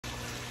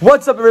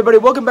What's up, everybody?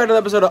 Welcome back to the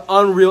episode of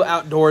Unreal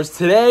Outdoors.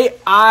 Today,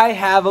 I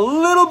have a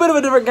little bit of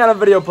a different kind of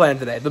video plan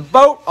today. The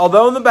boat,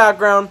 although in the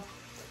background,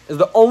 is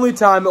the only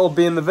time it will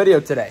be in the video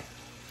today.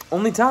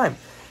 Only time.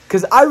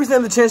 Because I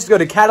recently had the chance to go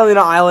to Catalina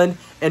Island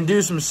and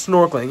do some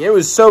snorkeling. It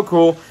was so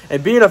cool.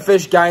 And being a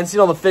fish guy and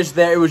seeing all the fish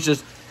there, it was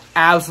just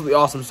absolutely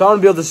awesome. So I'm going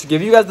to be able to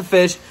give you guys the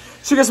fish,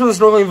 show you guys some of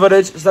the snorkeling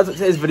footage. So that's what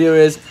today's video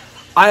is.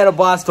 I had a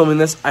blast filming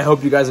this. I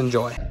hope you guys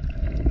enjoy.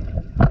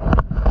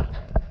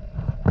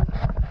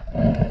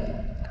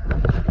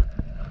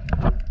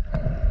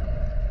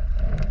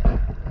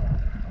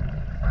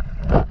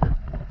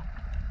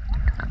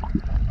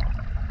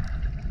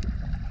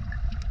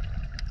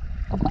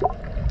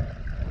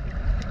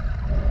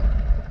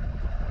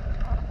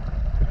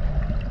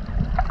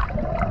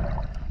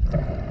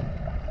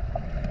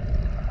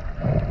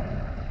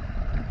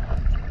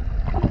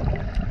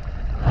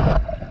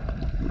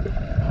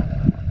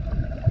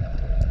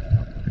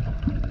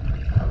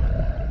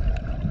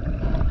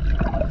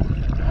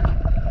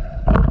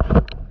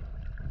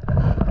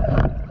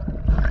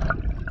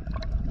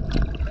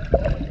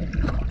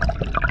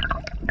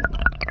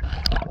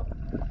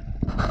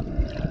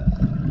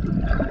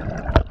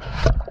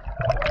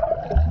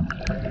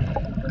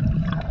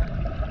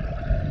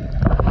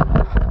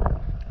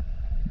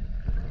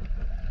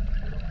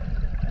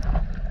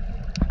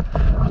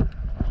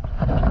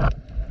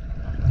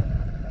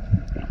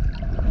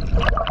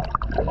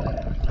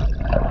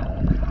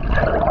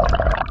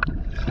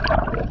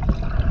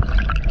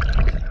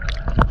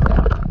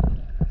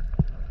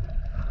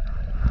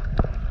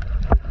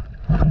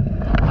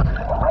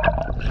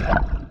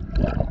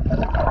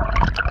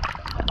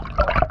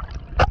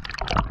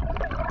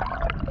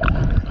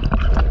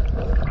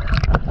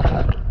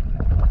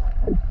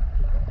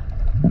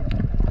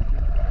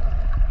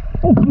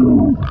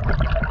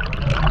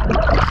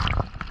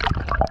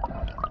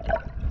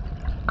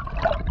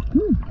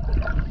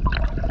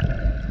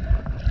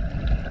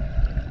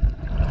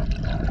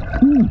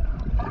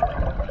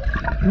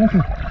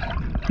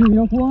 See the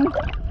oak one?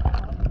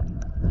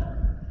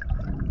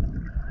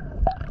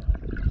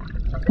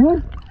 Huh?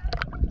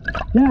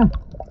 Yeah.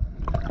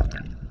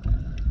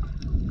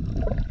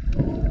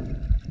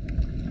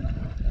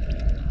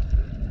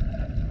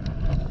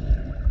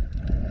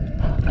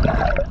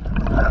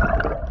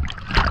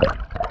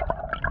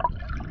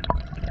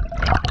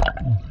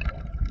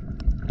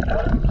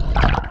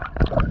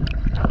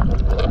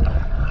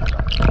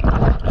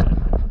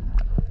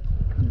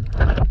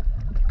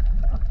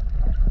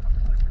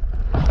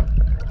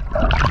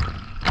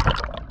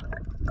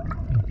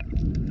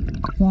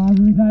 Sorry,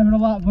 we're having a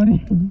lot,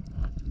 buddy.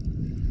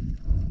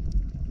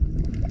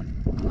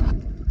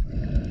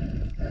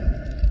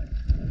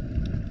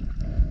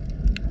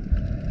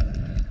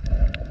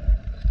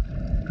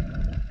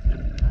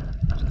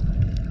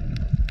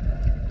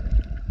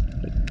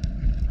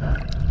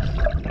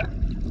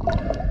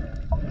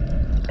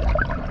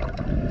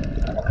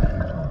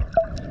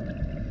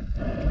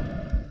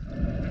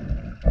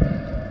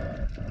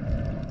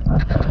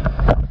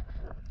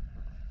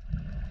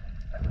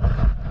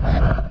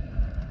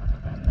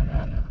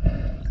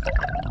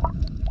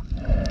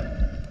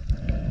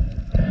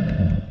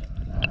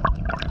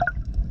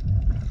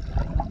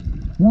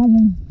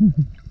 Robin.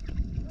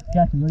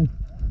 Got you, buddy.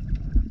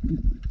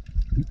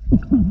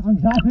 I'm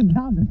diving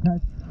down this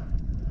time.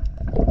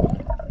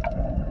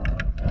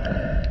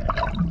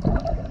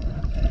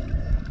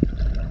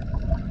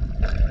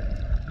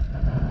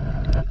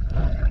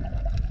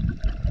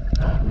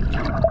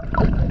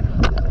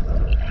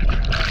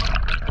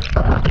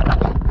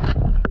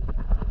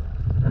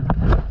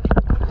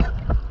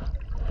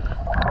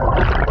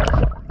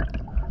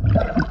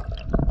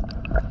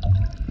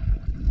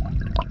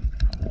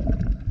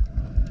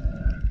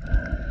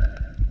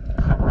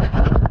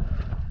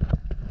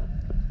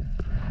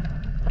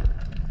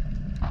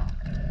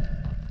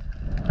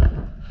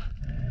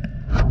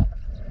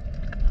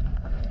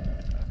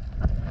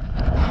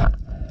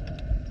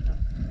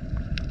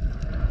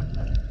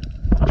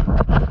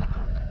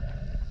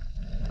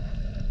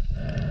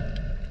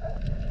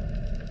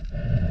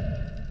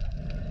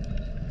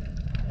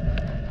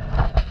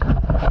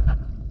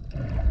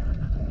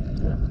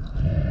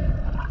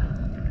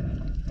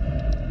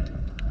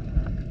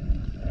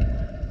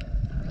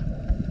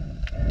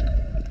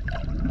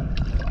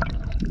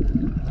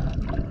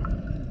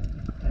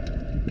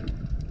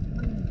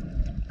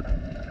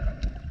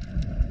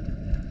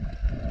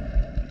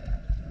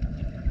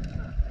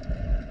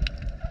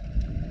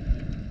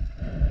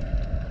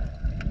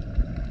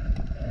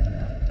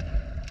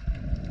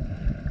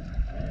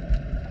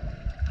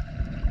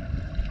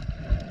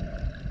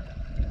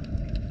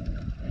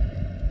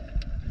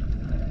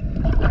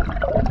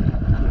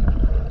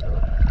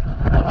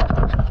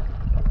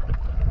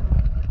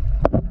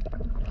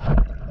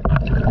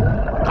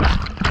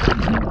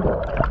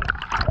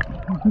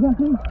 You got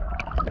me?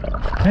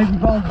 Heavy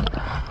ball.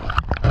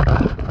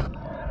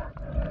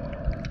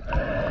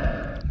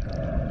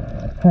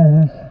 Try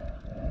this.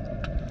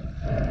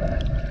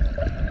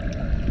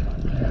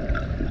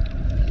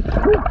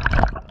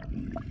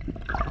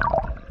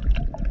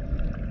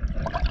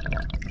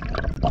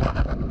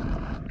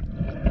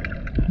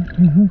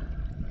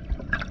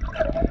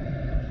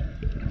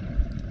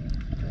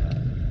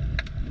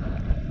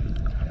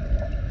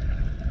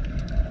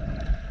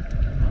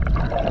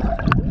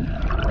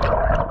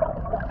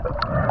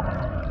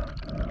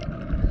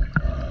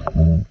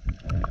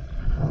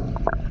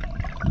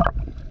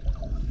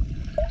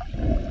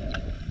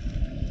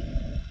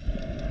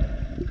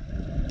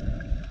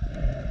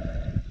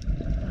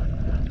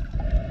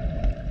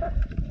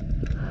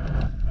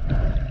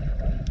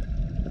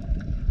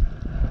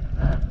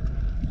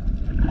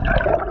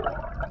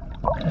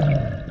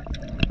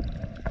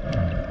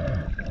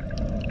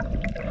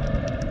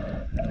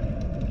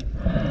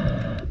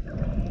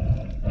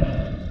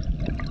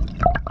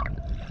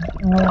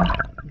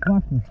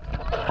 Watch me.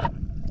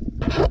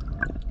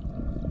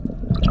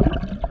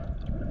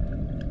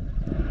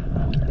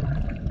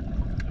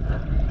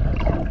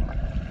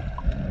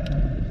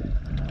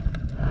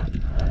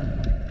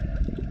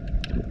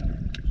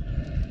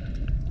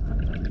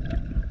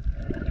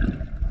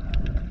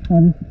 Oh,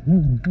 this is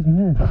moving.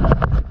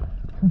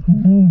 Look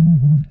at this.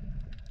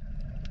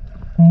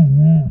 Oh,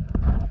 man.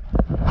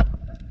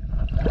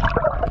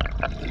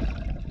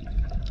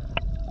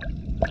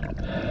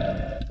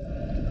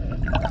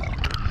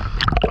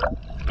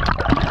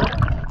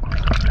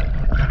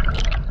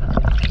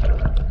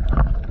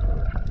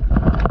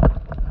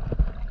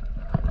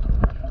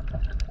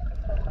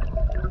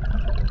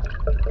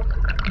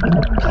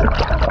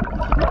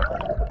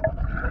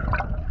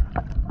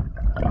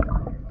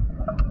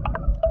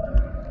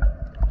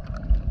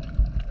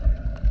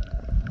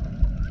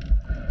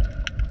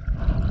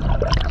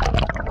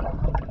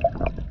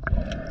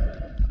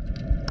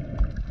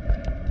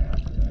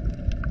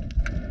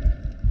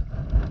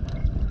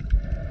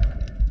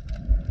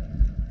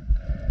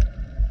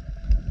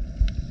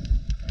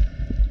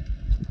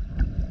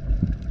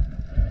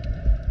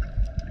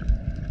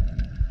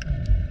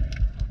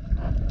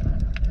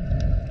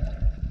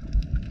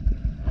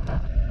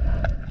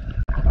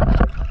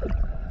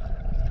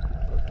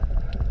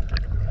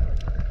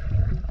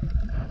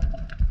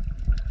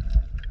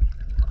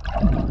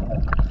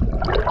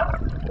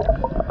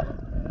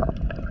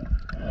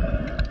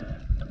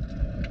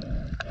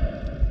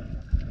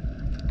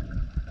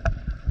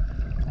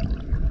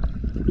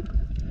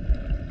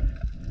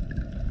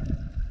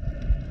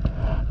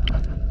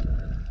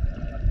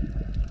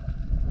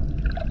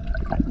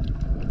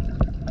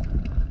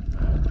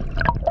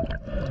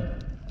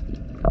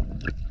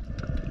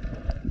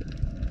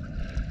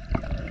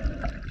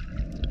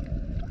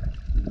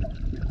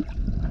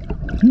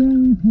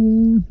 Swimming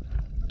pool.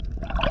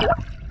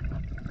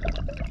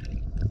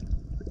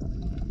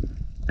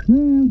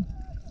 Swim.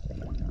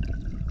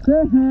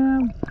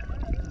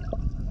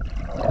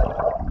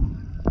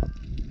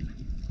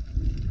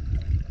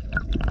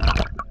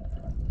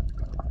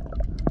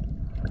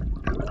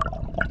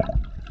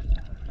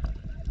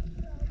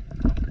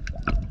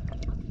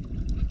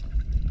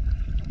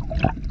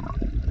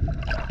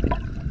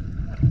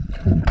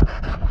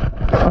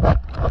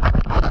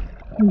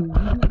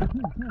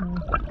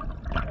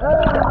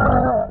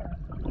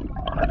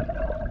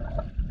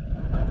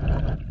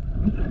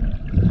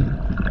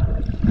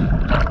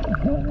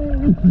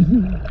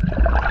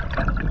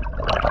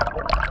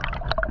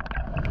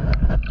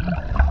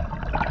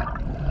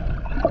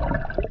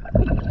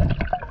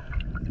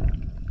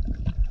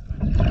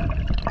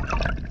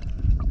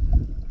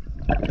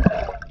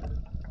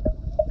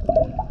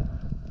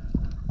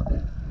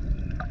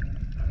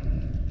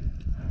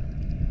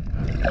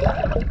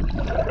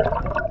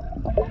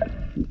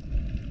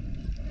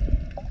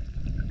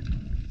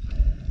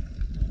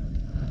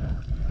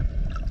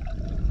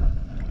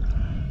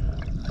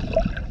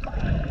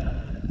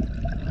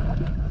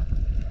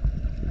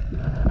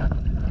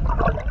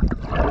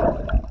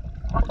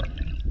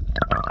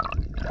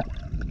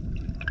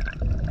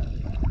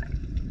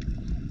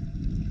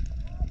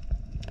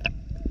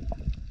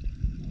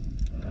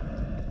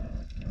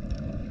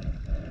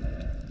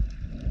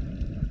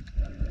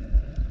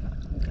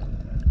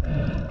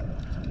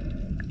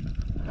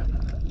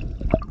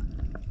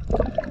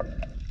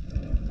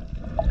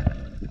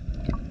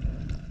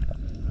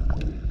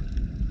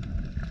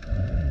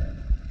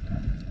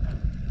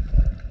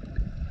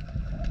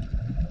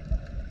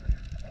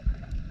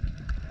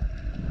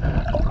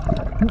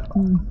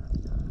 Swim.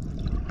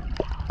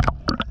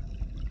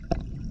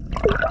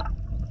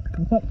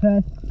 What's up,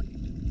 Tess?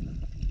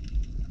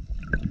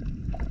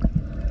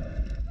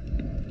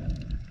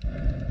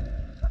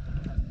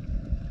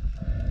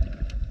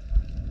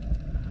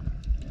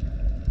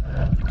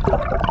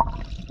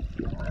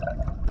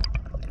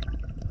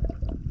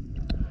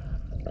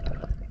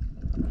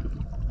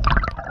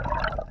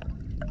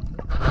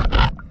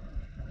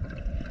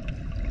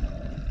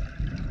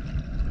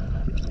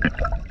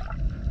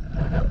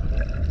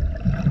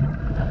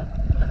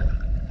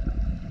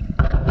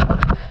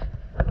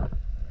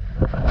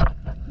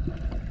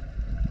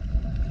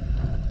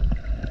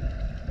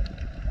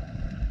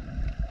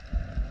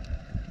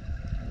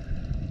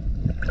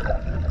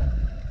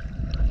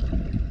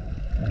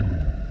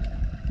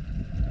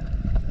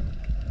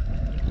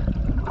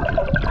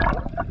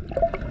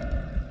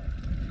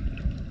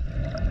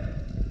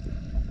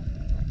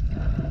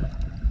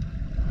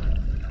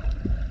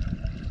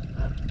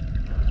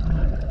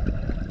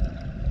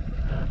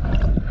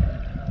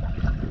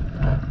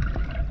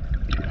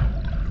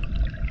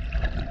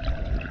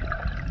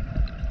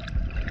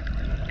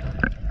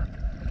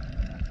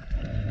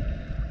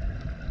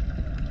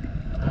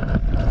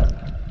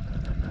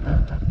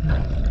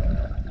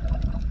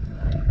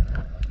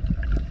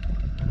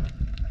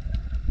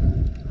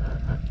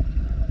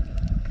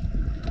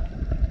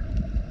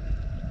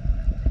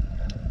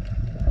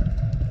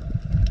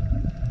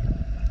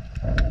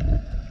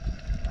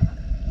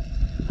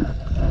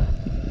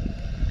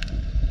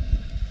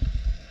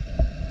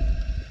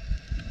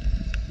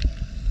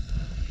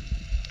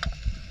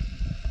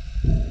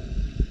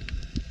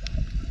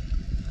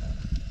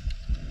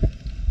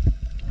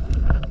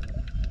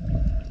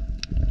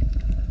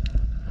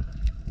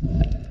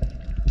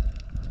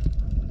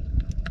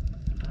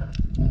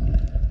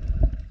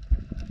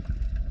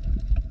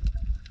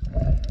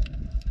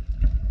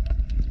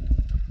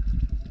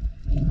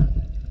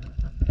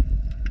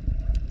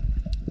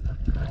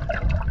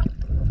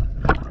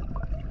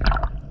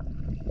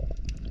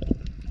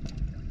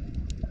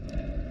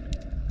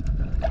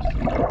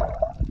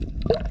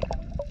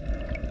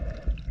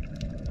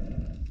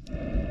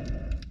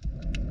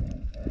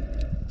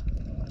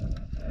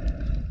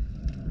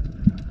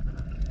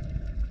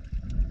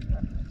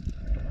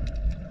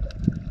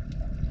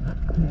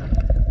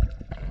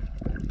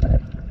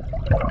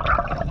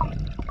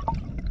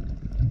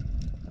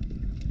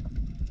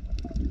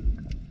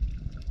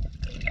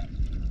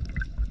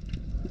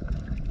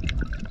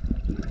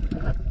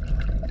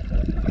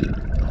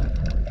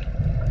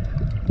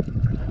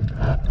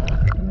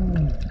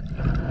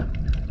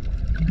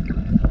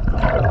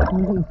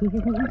 Wanna get a fish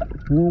or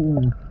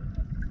something?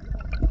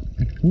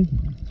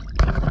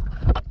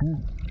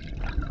 Yeah.